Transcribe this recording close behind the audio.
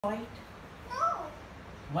Fight? No.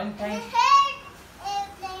 One time? Head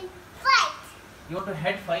airplane fight. You want to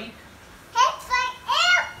head fight? Head fight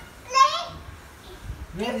airplane.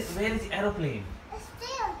 Where is aeroplane?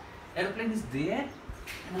 Still. Aeroplane is there?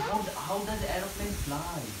 And how does aeroplane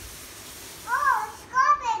fly? Oh,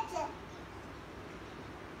 stop it.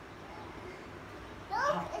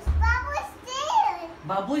 Look, it's Babu is there.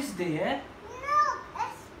 Babu is there? Look,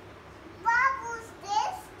 it's Babu's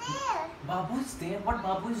there. Babu is there? What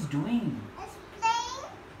Babu is doing? It's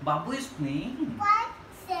playing. Babu is playing? What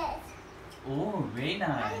says? Oh, very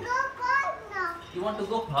nice. And go park now. You want to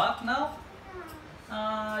go park now?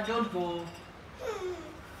 Don't go.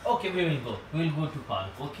 Okay, we will go. We will go to park,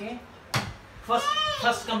 okay?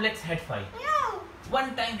 First come, let's head fight. No.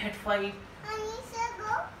 One time head fight. Anisha,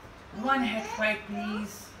 go. One head fight,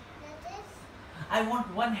 please. Let us. I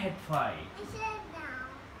want one head fight. I said now.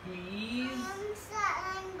 Please.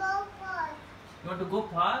 And go park. You want to go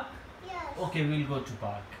park? Yes. Okay, we'll go to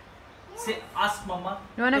park. Say, ask Mama.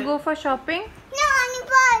 You wanna go for shopping? No, only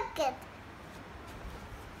park it.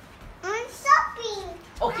 I'm shopping.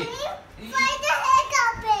 Okay. Only fight the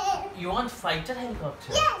helicopter. You want fighter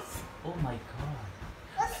helicopter? Yes. Oh my God.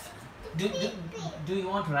 What's Do you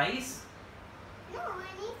want rice? No,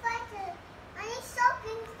 only fighter. Only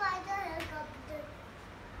shopping fighter helicopter.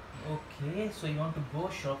 Okay, so you want to go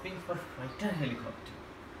shopping for fighter helicopter.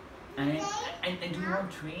 And do you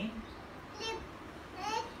want train?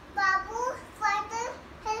 Let Babu fighter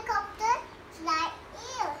helicopter fly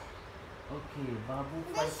here. Okay, Babu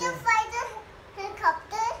This is fighter. fighter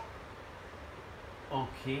helicopter.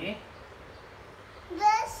 Okay.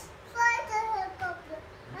 This fighter helicopter.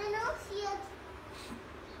 I know here.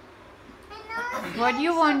 I know. What do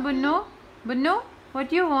you want, Bunno? Bunno, what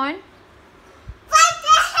do you want?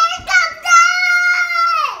 Fighter helicopter.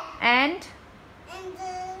 And And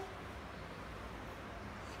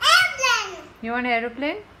airplane. you want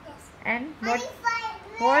aeroplane? Yes. And Only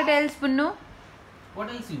what fight. else, Bunno? What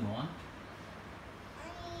else you want?